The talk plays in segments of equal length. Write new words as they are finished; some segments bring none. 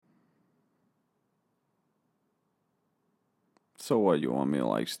So what, you want me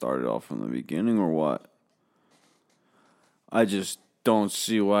to start it off from the beginning or what? I just don't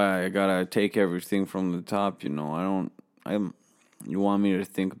see why I gotta take everything from the top, you want me to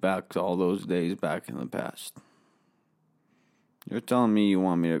think back to all those days back in the past. You're telling me you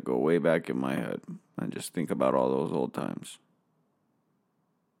want me to go way back in my head and just think about all those old times.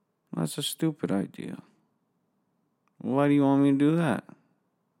 That's a stupid idea. Why do you want me to do that?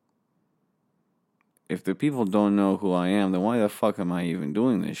 If the people don't know who I am, then why the fuck am I even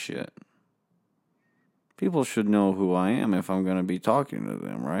doing this shit? People should know who I am if I'm going to be talking to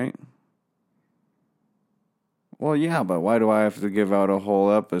them, right? Well, yeah, but why do I have to give out a whole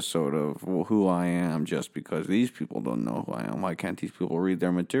episode of who I am just because these people don't know who I am? Why can't these people read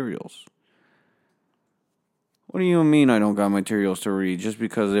their materials? What do you mean I don't got materials to read? Just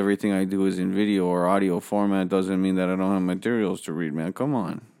because everything I do is in video or audio format doesn't mean that I don't have materials to read, man. Come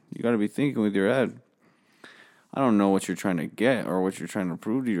on. You got to be thinking with your head. I don't know what you're trying to get or what you're trying to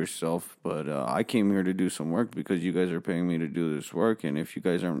prove to yourself, but I came here to do some work because you guys are paying me to do this work, and if you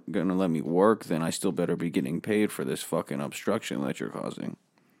guys aren't going to let me work, then I still better be getting paid for this fucking obstruction that you're causing.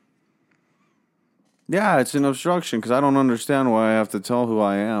 Yeah, it's an obstruction because I don't understand why I have to tell who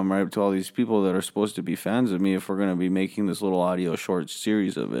I am, right, to all these people that are supposed to be fans of me if we're going to be making this little audio short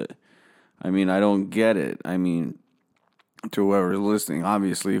series of it. I mean, I don't get it. I mean, to whoever's listening,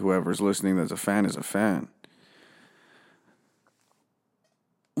 obviously whoever's listening that's a fan is a fan.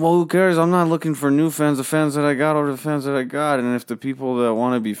 Well, who cares? I'm not looking for new fans. The fans that I got are the fans that I got. And if the people that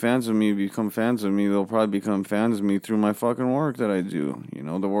want to be fans of me become fans of me, they'll probably become fans of me through my fucking work that I do. You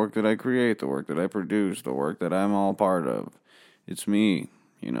know, the work that I create, the work that I produce, the work that I'm all part of. It's me,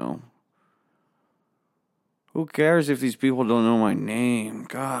 you know. Who cares if these people don't know my name?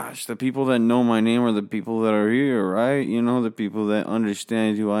 Gosh, the people that know my name are the people that are here, right? You know, the people that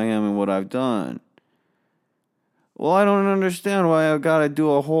understand who I am and what I've done. Well, I don't understand why I've got to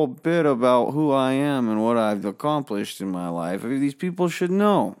do a whole bit about who I am and what I've accomplished in my life. I mean, these people should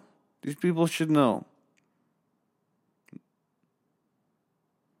know. These people should know.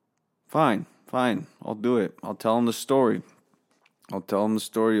 Fine. I'll do it. I'll tell them the story. I'll tell them the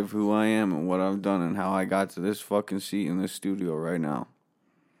story of who I am and what I've done and how I got to this fucking seat in this studio right now.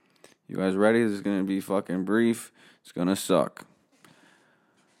 You guys ready? This is going to be fucking brief. It's going to suck.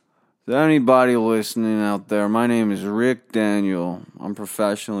 To anybody listening out there, my name is Rick Daniel. I'm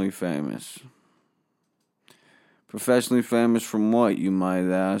professionally famous. Professionally famous from what, you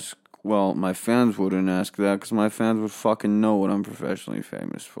might ask? Well, my fans wouldn't ask that because my fans would fucking know what I'm professionally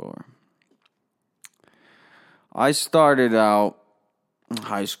famous for. I started out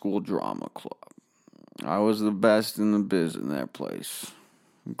high school drama club. I was the best in the biz in that place.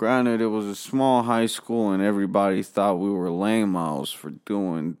 Granted, it was a small high school and everybody thought we were lame-os for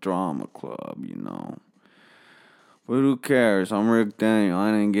doing drama club, you know. But who cares? I'm Rick Daniel.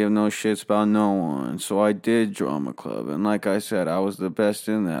 I didn't give no shits about no one. So I did drama club. And like I said, I was the best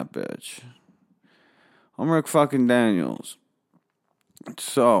in that bitch. I'm Rick fucking Daniels.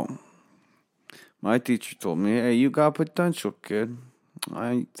 So, my teacher told me, hey, you got potential, kid.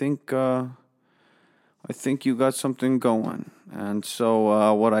 I think you got something going. And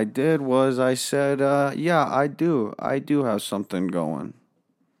so what I did was I said, yeah, I do. I do have something going.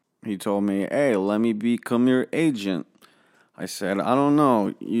 He told me, hey, let me become your agent. I said, I don't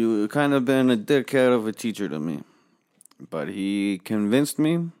know. You kind of been a dickhead of a teacher to me. But he convinced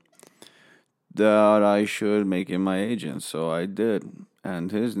me that I should make him my agent. So I did. And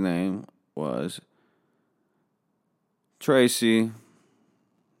his name was Tracy.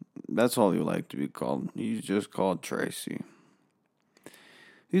 That's all you like to be called. He's just called Tracy.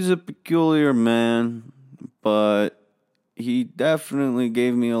 He's a peculiar man, but he definitely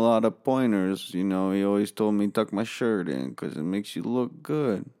gave me a lot of pointers. You know, he always told me tuck my shirt in because it makes you look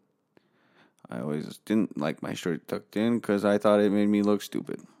good. I always didn't like my shirt tucked in because I thought it made me look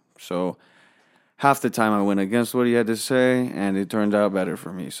stupid. So half the time I went against what he had to say, and it turned out better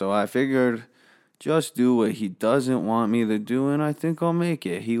for me. So I figured just do what he doesn't want me to do, and I think I'll make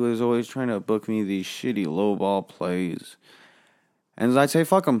it. He was always trying to book me these shitty lowball plays. And I'd say,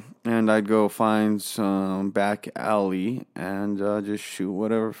 fuck him. And I'd go find some back alley and just shoot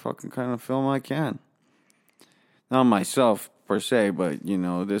whatever fucking kind of film I can. Not myself, per se, but, you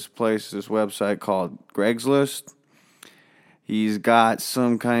know, this website called Craigslist. He's got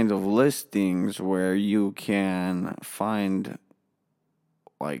some kind of listings where you can find,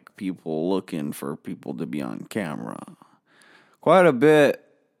 like, people looking for people to be on camera. Quite a bit.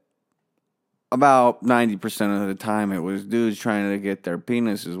 About 90% of the time, it was dudes trying to get their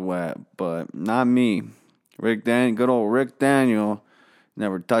penises wet, but not me. Good old Rick Daniel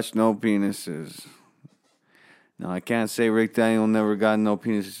never touched no penises. Now, I can't say Rick Daniel never got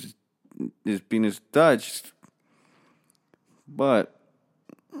his penis touched, but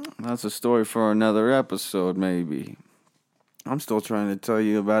that's a story for another episode, maybe. I'm still trying to tell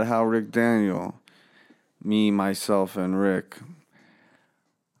you about how Rick Daniel, me, myself, and Rick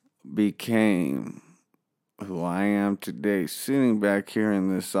became who I am today, sitting back here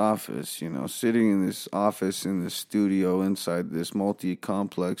in this office, sitting in this office in the studio inside this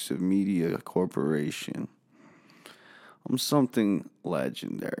multi-complex of media corporation. I'm something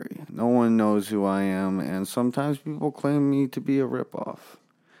legendary. No one knows who I am, and sometimes people claim me to be a ripoff.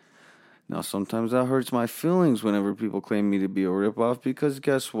 Now, sometimes that hurts my feelings whenever people claim me to be a ripoff, because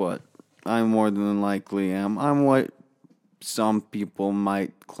guess what? I more than likely am. I'm what some people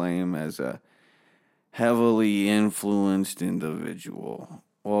might claim as a heavily influenced individual.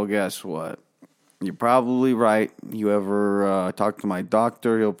 Well, guess what? You're probably right. You ever talk to my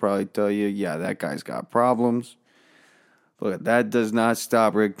doctor, he'll probably tell you, yeah, that guy's got problems. But that does not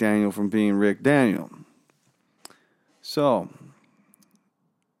stop Rick Daniel from being Rick Daniel. So,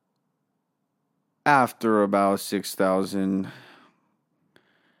 after about 6,000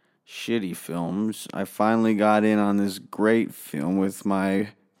 shitty films, I finally got in on this great film with my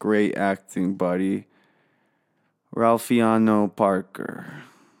great acting buddy, Ralphiano Parker,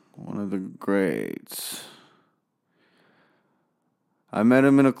 one of the greats. I met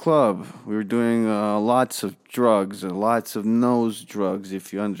him in a club. We were doing lots of drugs, lots of nose drugs,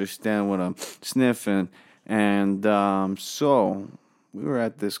 if you understand what I'm sniffing. And so we were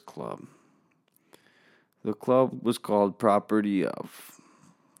at this club. The club was called Property of.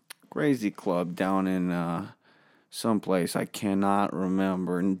 Crazy club down in someplace I cannot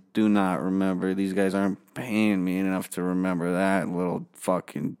remember and do not remember. These guys aren't paying me enough to remember that little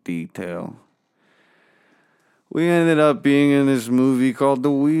fucking detail. We ended up being in this movie called The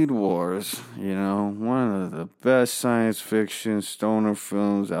Weed Wars. One of the best science fiction stoner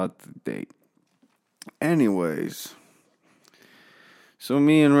films out to date. Anyways, so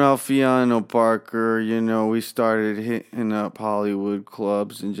me and Ralphiano Parker, we started hitting up Hollywood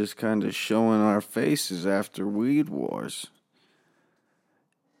clubs and just kind of showing our faces after Weed Wars.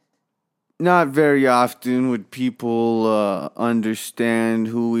 Not very often would people understand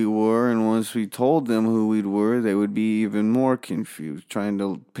who we were, and once we told them who we were, they would be even more confused, trying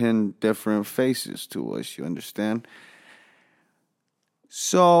to pin different faces to us, you understand?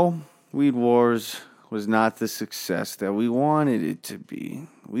 So, Weed Wars was not the success that we wanted it to be.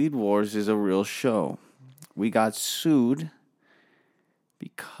 Weed Wars is a real show. We got sued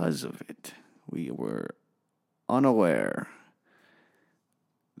because of it. We were unaware.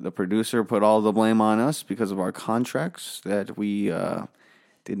 The producer put all the blame on us because of our contracts that we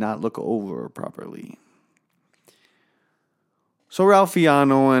did not look over properly. So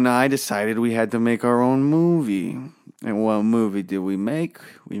Ralphiano and I decided we had to make our own movie. And what movie did we make?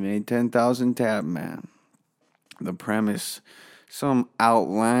 We made 10,000 Tab Man. The premise, some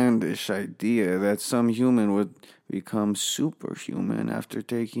outlandish idea that some human would become superhuman after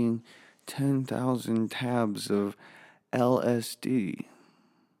taking 10,000 tabs of LSD.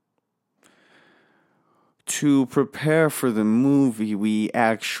 To prepare for the movie, we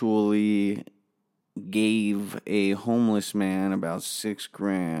actually gave a homeless man about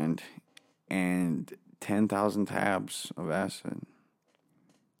 $6,000 and 10,000 tabs of acid.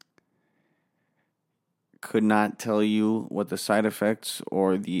 Could not tell you what the side effects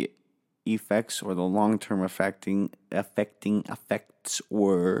or the effects or the long-term affecting effects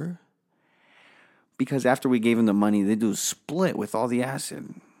were, because after we gave him the money, they do a split with all the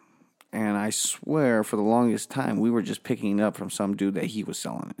acid. And I swear, for the longest time, we were just picking it up from some dude that he was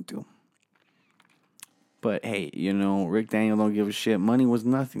selling it to. But hey, Rick Daniel don't give a shit. Money was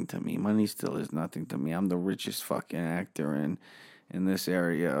nothing to me. Money still is nothing to me. I'm the richest fucking actor in this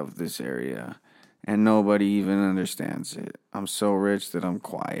area of this area. And nobody even understands it. I'm so rich that I'm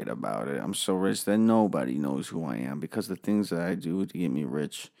quiet about it. I'm so rich that nobody knows who I am, because the things that I do to get me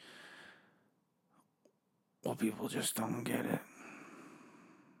rich, well, people just don't get it.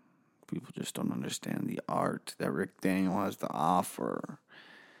 People just don't understand the art that Rick Daniel has to offer.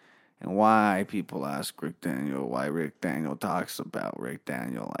 And why people ask Rick Daniel, why Rick Daniel talks about Rick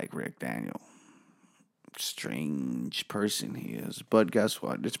Daniel like Rick Daniel. Strange person he is. But guess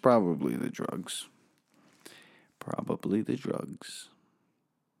what? It's probably the drugs. Probably the drugs.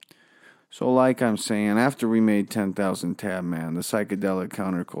 So like I'm saying, after we made 10,000 Tab Man, the psychedelic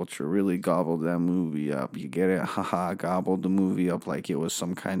counterculture really gobbled that movie up. You get it? Haha, gobbled the movie up like it was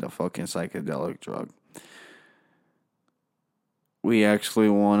some kind of fucking psychedelic drug. We actually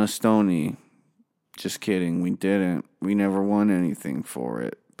won a Stony. Just kidding, we didn't. We never won anything for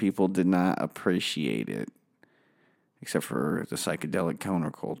it. People did not appreciate it. except for the psychedelic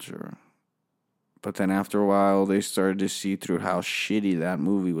counterculture. But then after a while, they started to see through how shitty that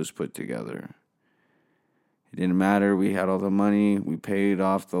movie was put together. It didn't matter. We had all the money. We paid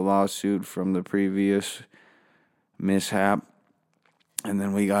off the lawsuit from the previous mishap. And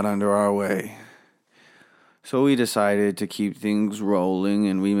then we got under our way. So we decided to keep things rolling.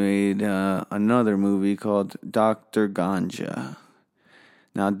 And we made another movie called Dr. Ganja.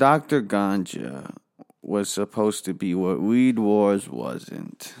 Now, Dr. Ganja was supposed to be what Weed Wars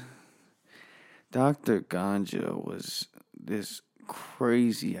wasn't. Dr. Ganja was this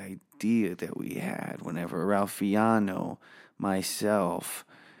crazy idea that we had whenever Ralphiano, myself,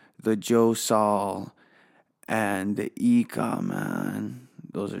 the Joe Saul, and the Ika, man.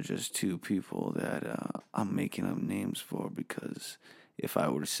 Those are just two people that I'm making up names for because if I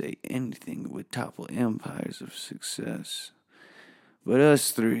were to say anything, it would topple empires of success. But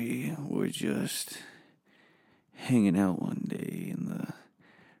us three were just hanging out one day in the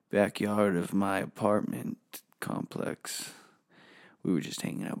backyard of my apartment complex. We were just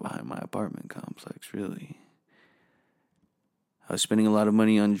hanging out behind my apartment complex, really. I was spending a lot of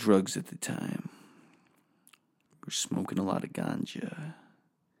money on drugs at the time. We were smoking a lot of ganja.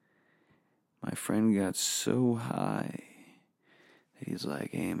 My friend got so high that he's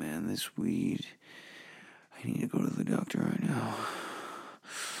like, hey man, this weed, I need to go to the doctor right now.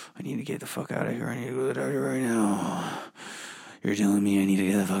 I need to get the fuck out of here. I need to go to the doctor right now. You're telling me I need to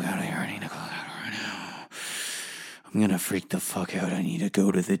get the fuck out of here. I need to go to the doctor right now. I'm gonna freak the fuck out. I need to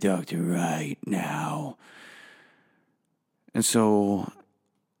go to the doctor right now. And so,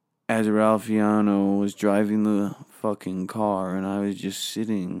 as Ralphiano was driving the fucking car and I was just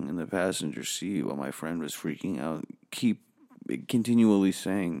sitting in the passenger seat while my friend was freaking out, continually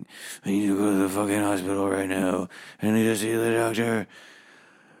saying, I need to go to the fucking hospital right now. I need to see the doctor.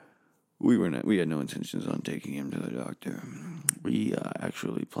 We had no intentions on taking him to the doctor. We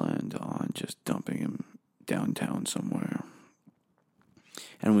actually planned on just dumping him downtown somewhere.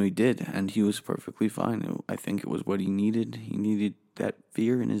 And we did, and he was perfectly fine. I think it was what he needed. He needed that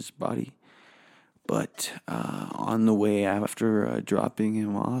fear in his body. But on the way after dropping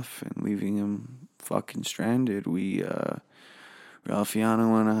him off and leaving him fucking stranded, Ralphiano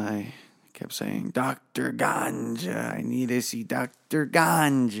and I kept saying, Dr. Ganja, I need to see Dr.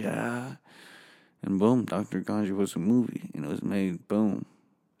 Ganja. And boom, Dr. Ganja was a movie, and it was made, boom.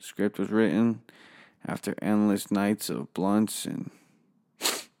 The script was written after endless nights of blunts and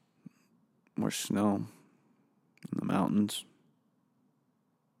more snow in the mountains.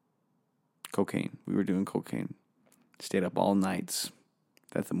 Cocaine. We were doing cocaine. Stayed up all nights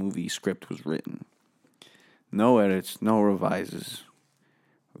that the movie script was written. No edits, no revises.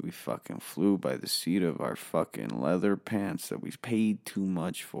 We fucking flew by the seat of our fucking leather pants that we paid too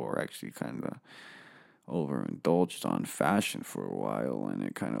much for. Actually kind of overindulged on fashion for a while, and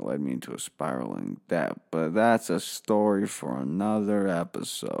it kind of led me into a spiraling debt. But that's a story for another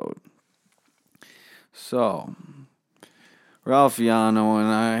episode. So, Ralphiano and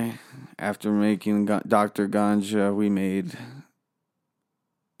I, after making Dr. Ganja, we made,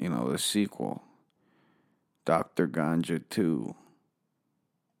 the sequel, Dr. Ganja 2.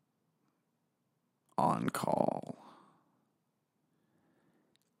 On Call.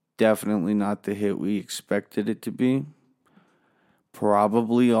 Definitely not the hit we expected it to be.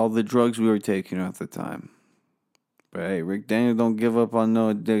 Probably all the drugs we were taking at the time. But hey, Rick Daniel don't give up on no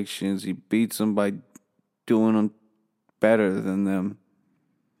addictions. He beats them by doing them better than them.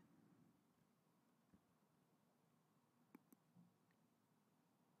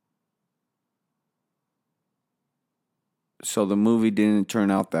 So the movie didn't turn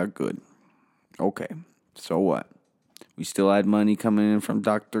out that good. Okay, so what? We still had money coming in from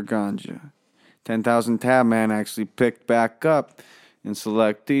Dr. Ganja. 10,000 Tab Man actually picked back up in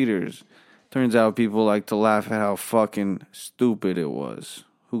select theaters. Turns out people like to laugh at how fucking stupid it was.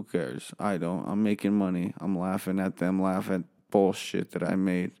 Who cares? I don't. I'm making money. I'm laughing at them, laugh at bullshit that I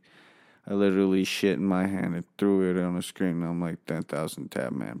made. I literally shit in my hand and threw it on the screen. And I'm like, 10,000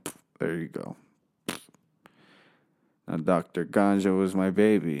 Tab Man. There you go. Now, Dr. Ganja was my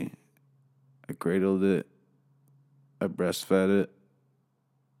baby. I cradled it. I breastfed it.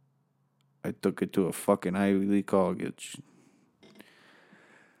 I took it to a fucking Ivy League college.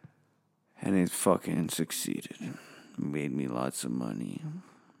 And it fucking succeeded. It made me lots of money.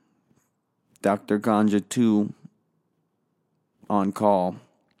 Dr. Ganja 2, On Call,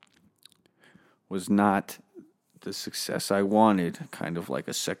 was not the success I wanted. Kind of like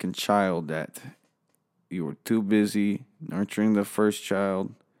a second child that you were too busy nurturing the first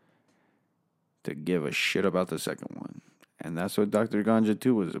child to give a shit about the second one. And that's what Dr. Ganja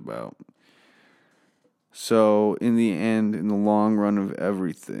 2 was about. So, in the end, in the long run of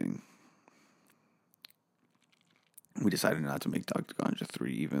everything, we decided not to make Dr. Ganja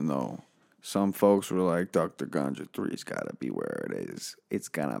 3, even though some folks were like, Dr. Ganja 3's gotta be where it is. It's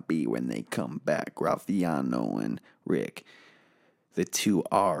gonna be when they come back. Ralphiano and Rick. The two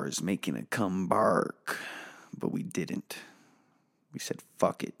R's making a comeback. But we didn't. We said,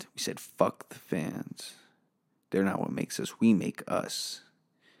 fuck it. We said, fuck the fans. They're not what makes us. We make us.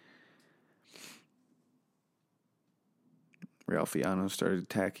 Ralphiano started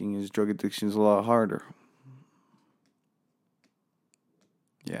attacking his drug addictions a lot harder.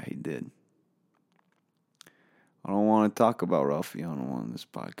 Yeah, he did. I don't want to talk about Ralphiano on this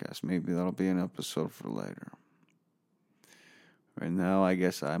podcast. Maybe that'll be an episode for later. Right now, I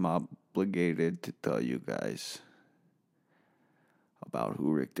guess I'm obligated to tell you guys about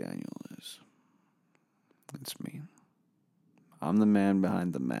who Rick Daniel is. It's me. I'm the man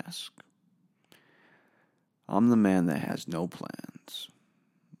behind the mask. I'm the man that has no plans.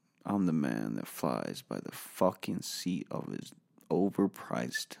 I'm the man that flies by the fucking seat of his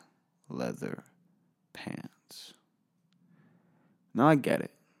overpriced leather pants. Now I get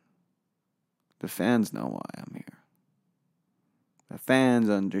it. The fans know why I'm here. The fans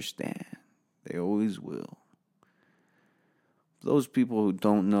understand. They always will. Those people who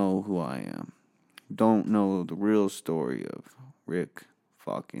don't know who I am, don't know the real story of Rick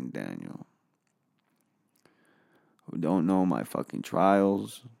fucking Daniel, who don't know my fucking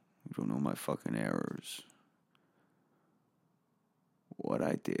trials, who don't know my fucking errors, what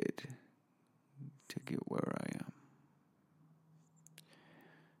I did to get where I am.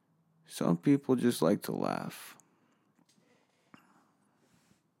 Some people just like to laugh.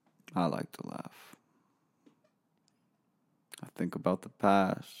 I like to laugh. I think about the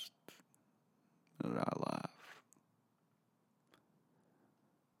past, and I laugh.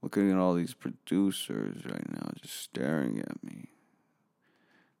 Looking at all these producers right now just staring at me.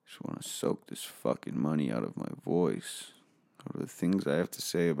 Just want to soak this fucking money out of my voice. Out of the things I have to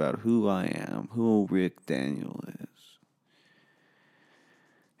say about who I am, who Rick Daniel is.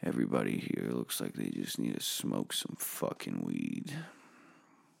 Everybody here looks like they just need to smoke some fucking weed.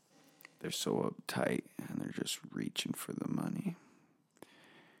 They're so uptight and they're just reaching for the money.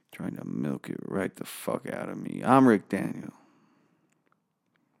 Trying to milk it right the fuck out of me. I'm Rick Daniel.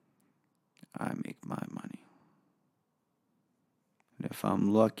 I make my money. And if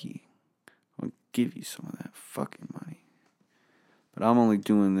I'm lucky, I'll give you some of that fucking money. But I'm only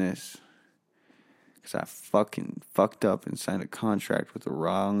doing this because I fucking fucked up and signed a contract with the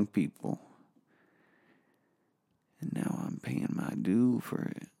wrong people. And now I'm paying my due for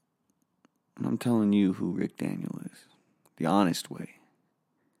it. And I'm telling you who Rick Daniel is. The honest way.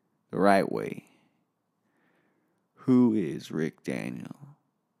 The right way. Who is Rick Daniel?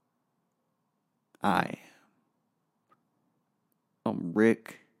 I'm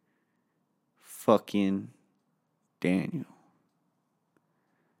Rick fucking Daniel.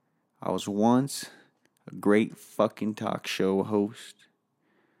 I was once a great fucking talk show host.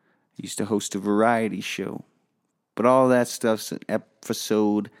 I used to host a variety show. But all that stuff's an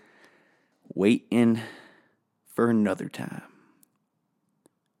episode waiting for another time.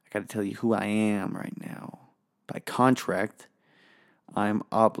 I gotta tell you who I am right now. By contract, I'm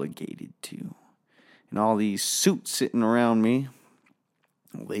obligated to. And all these suits sitting around me,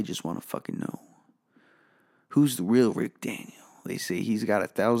 well, they just want to fucking know. Who's the real Rick Daniel? They say he's got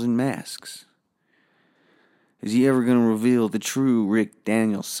 1,000 masks. Is he ever going to reveal the true Rick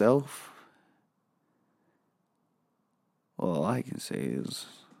Daniel self? Well, all I can say is,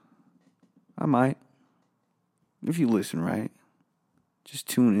 I might. If you listen right, just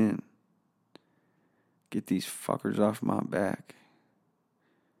tune in. Get these fuckers off my back.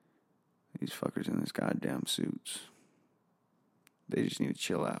 These fuckers in these goddamn suits. They just need to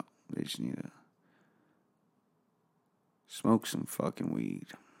chill out. They just need to smoke some fucking weed.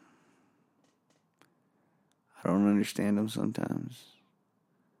 I don't understand them sometimes.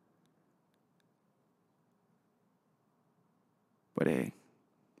 But hey,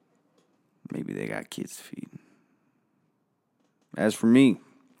 maybe they got kids to feed. As for me,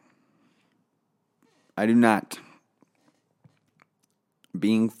 I do not.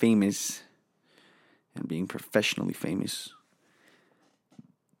 Being famous and being professionally famous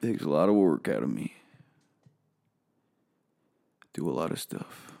takes a lot of work out of me. Do a lot of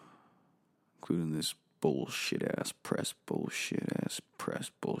stuff, including this bullshit ass press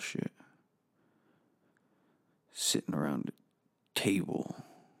bullshit. Sitting around a table,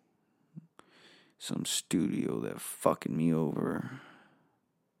 some studio that fucking me over.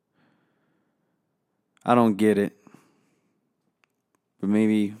 I don't get it. But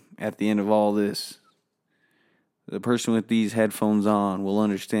maybe at the end of all this, the person with these headphones on will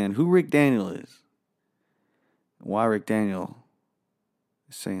understand who Rick Daniel is. Why Rick Daniel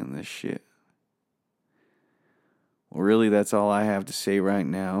is saying this shit. Well, really, that's all I have to say right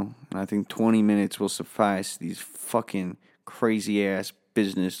now. And I think 20 minutes will suffice these fucking crazy-ass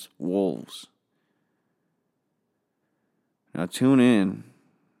business wolves. Now tune in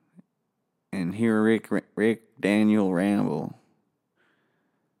and hear Rick Daniel ramble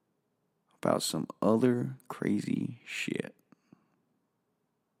about some other crazy shit.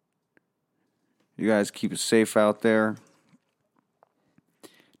 You guys keep it safe out there.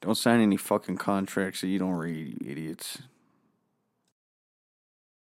 Don't sign any fucking contracts that you don't read, you idiots.